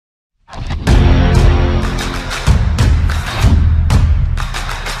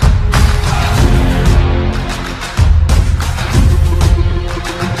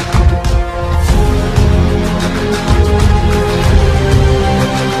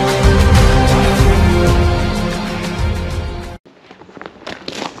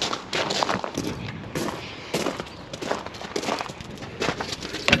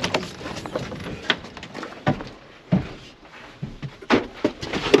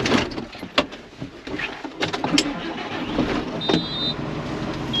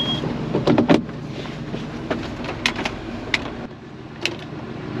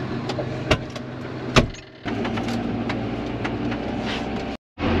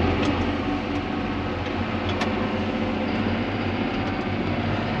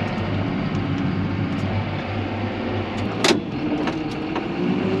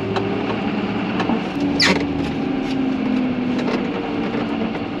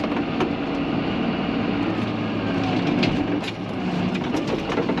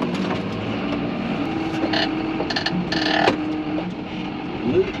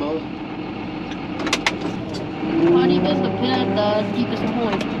deepest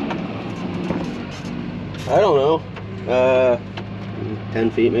point? I don't know.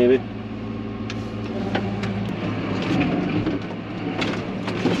 10 feet maybe.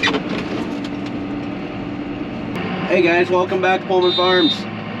 Hey guys, welcome back to Pullman Farms.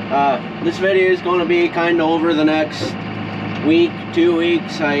 This video is going to be kind of over the next week, 2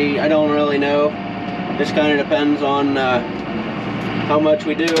 weeks. I don't really know. Just kind of depends on how much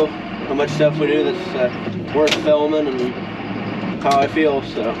we do, how much stuff we do that's worth filming, and how I feel.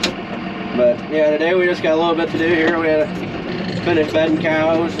 So, but yeah, today we just got a little bit to do here. We had to finish bedding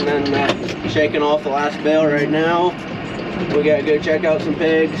cows and then shaking off the last bale right now. We got to go check out some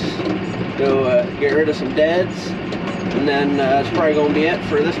pigs, go get rid of some deads, and then that's probably going to be it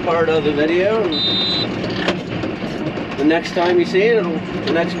for this part of the video. And the next time you see it,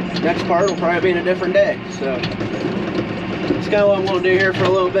 the next part will probably be in a different day. So it's kind of what I'm going to do here for a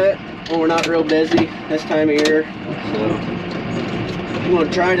little bit when we're not real busy this time of year. So I'm going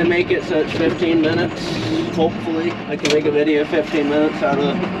to try to make it so it's 15 minutes. Hopefully I can make a video 15 minutes out of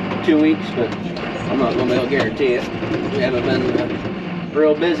the 2 weeks, but I'm not going to be able to guarantee it. We haven't been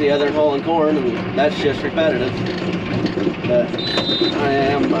real busy other than hauling corn, and that's just repetitive. But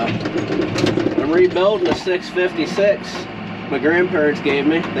I'm rebuilding a 656 my grandparents gave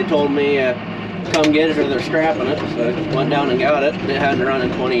me. They told me come get it or they're scrapping it, so I went down and got it. It hadn't run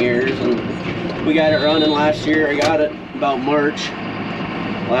in 20 years, and we got it running last year. I got it about March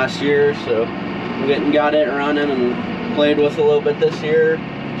last year, so we got it running and played with it a little bit this year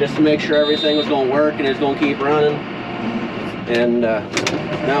just to make sure everything was going to work and it's going to keep running. And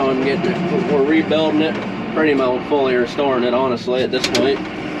now we're rebuilding it, pretty much fully restoring it, honestly, at this point.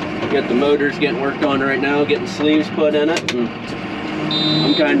 Got the motors getting worked on right now, getting sleeves put in it, and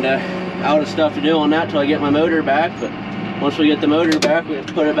I'm kind of out of stuff to do on that till I get my motor back. But once we get the motor back, we have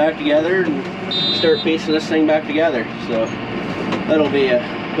to put it back together and start piecing this thing back together. So that'll be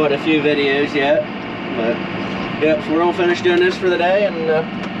quite a few videos yet. But yep, so we're gonna finish doing this for the day, and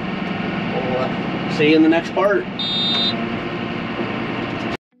we'll see you in the next part.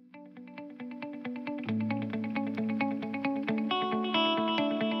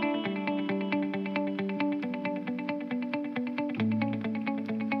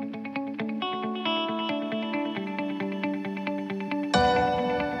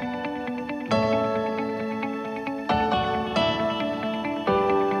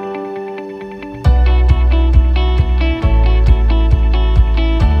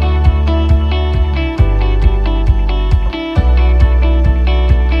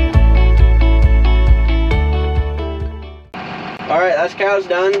 Alright, that's cows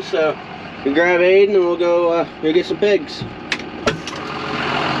done, so we grab Aiden and we'll go get some pigs.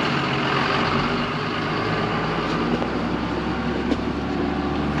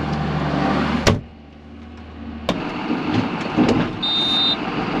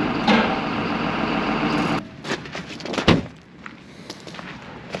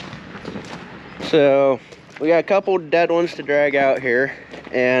 So we got a couple dead ones to drag out here,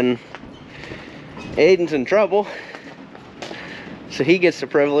 and Aiden's in trouble. So he gets the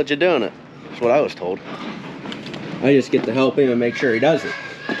privilege of doing it. That's what I was told. I just get to help him and make sure he does it.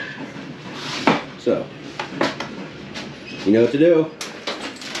 So, you know what to do.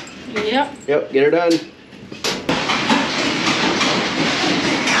 Yep. Yep, get her done.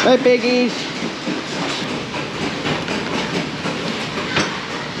 Hi, piggies.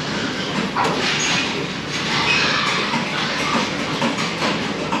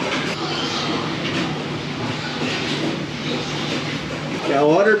 Got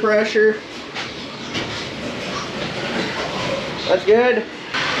water pressure. That's good.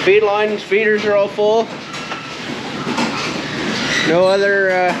 Feed lines, feeders are all full. No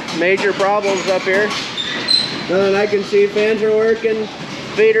other major problems up here. Nothing I can see. Fans are working.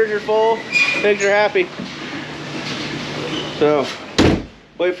 Feeders are full. Pigs are happy. So,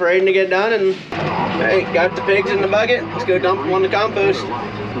 wait for Aiden to get done, and hey, got the pigs in the bucket. Let's go dump them on the compost.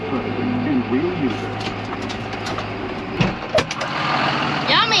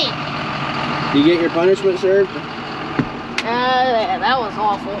 Yummy! You get your punishment served? That was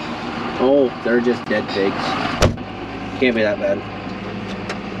awful. Oh, they're just dead pigs. Can't be that bad.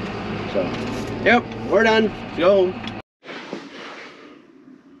 So, yep, we're done. Let's go home.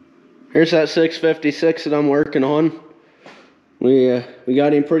 Here's that 656 that I'm working on. We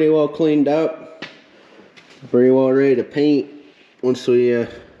got him pretty well cleaned up. Pretty well ready to paint once we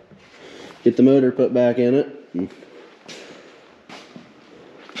get the motor put back in it.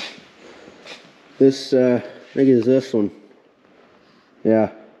 This, I think it's this one.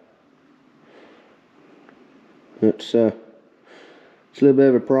 Yeah. It's a little bit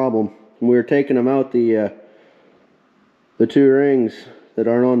of a problem. When we were taking them out, the the 2 rings that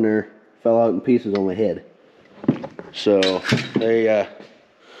aren't on there fell out in pieces on my head. So they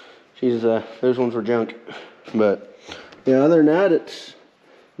those ones were junk. But yeah, other than that, it's,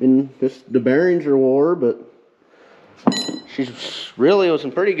 I mean, just the bearings are wore, but she's really was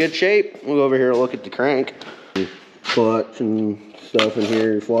in pretty good shape. We'll go over here and look at the crank, clutch and stuff in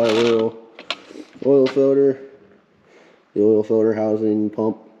here, flywheel, oil filter, the oil filter housing,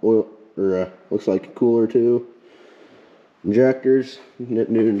 pump, oil, or looks like a cooler too. Injectors,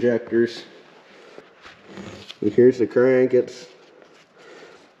 new injectors. And here's the crank. It's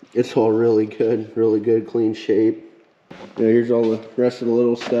all really good, clean shape. Yeah, here's all the rest of the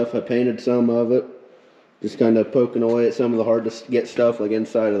little stuff. I painted some of it, just kind of poking away at some of the hard to get stuff like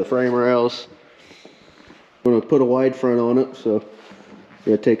inside of the frame rails. I'm gonna put a wide front on it, so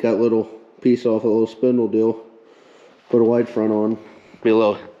yeah, take that little piece off, a little spindle deal, put a wide front on. Be a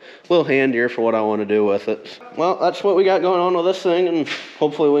little handier for what I want to do with it. Well, that's what we got going on with this thing, and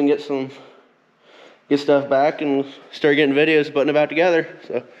hopefully we can get stuff back and start getting videos putting it back together.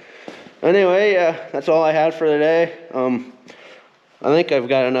 So anyway, that's all I had for today. I think I've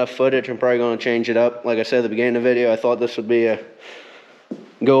got enough footage. I'm probably going to change it up. Like I said at the beginning of the video, I thought this would be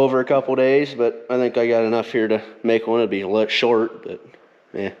go over a couple days, but I think I got enough here to make one. It'd be a little short, but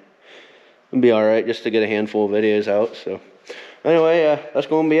yeah, it'll be all right just to get a handful of videos out. So anyway, that's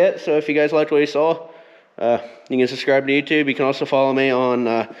going to be it. So if you guys liked what you saw, you can subscribe to YouTube. You can also follow me on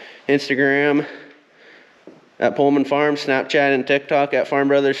Instagram at Pullman Farm, Snapchat, and TikTok at Farm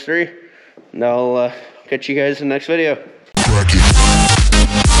Brothers 3. And I'll catch you guys in the next video.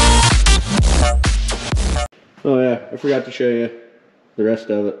 Oh yeah, I forgot to show you the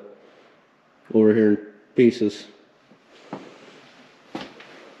rest of it over here in pieces.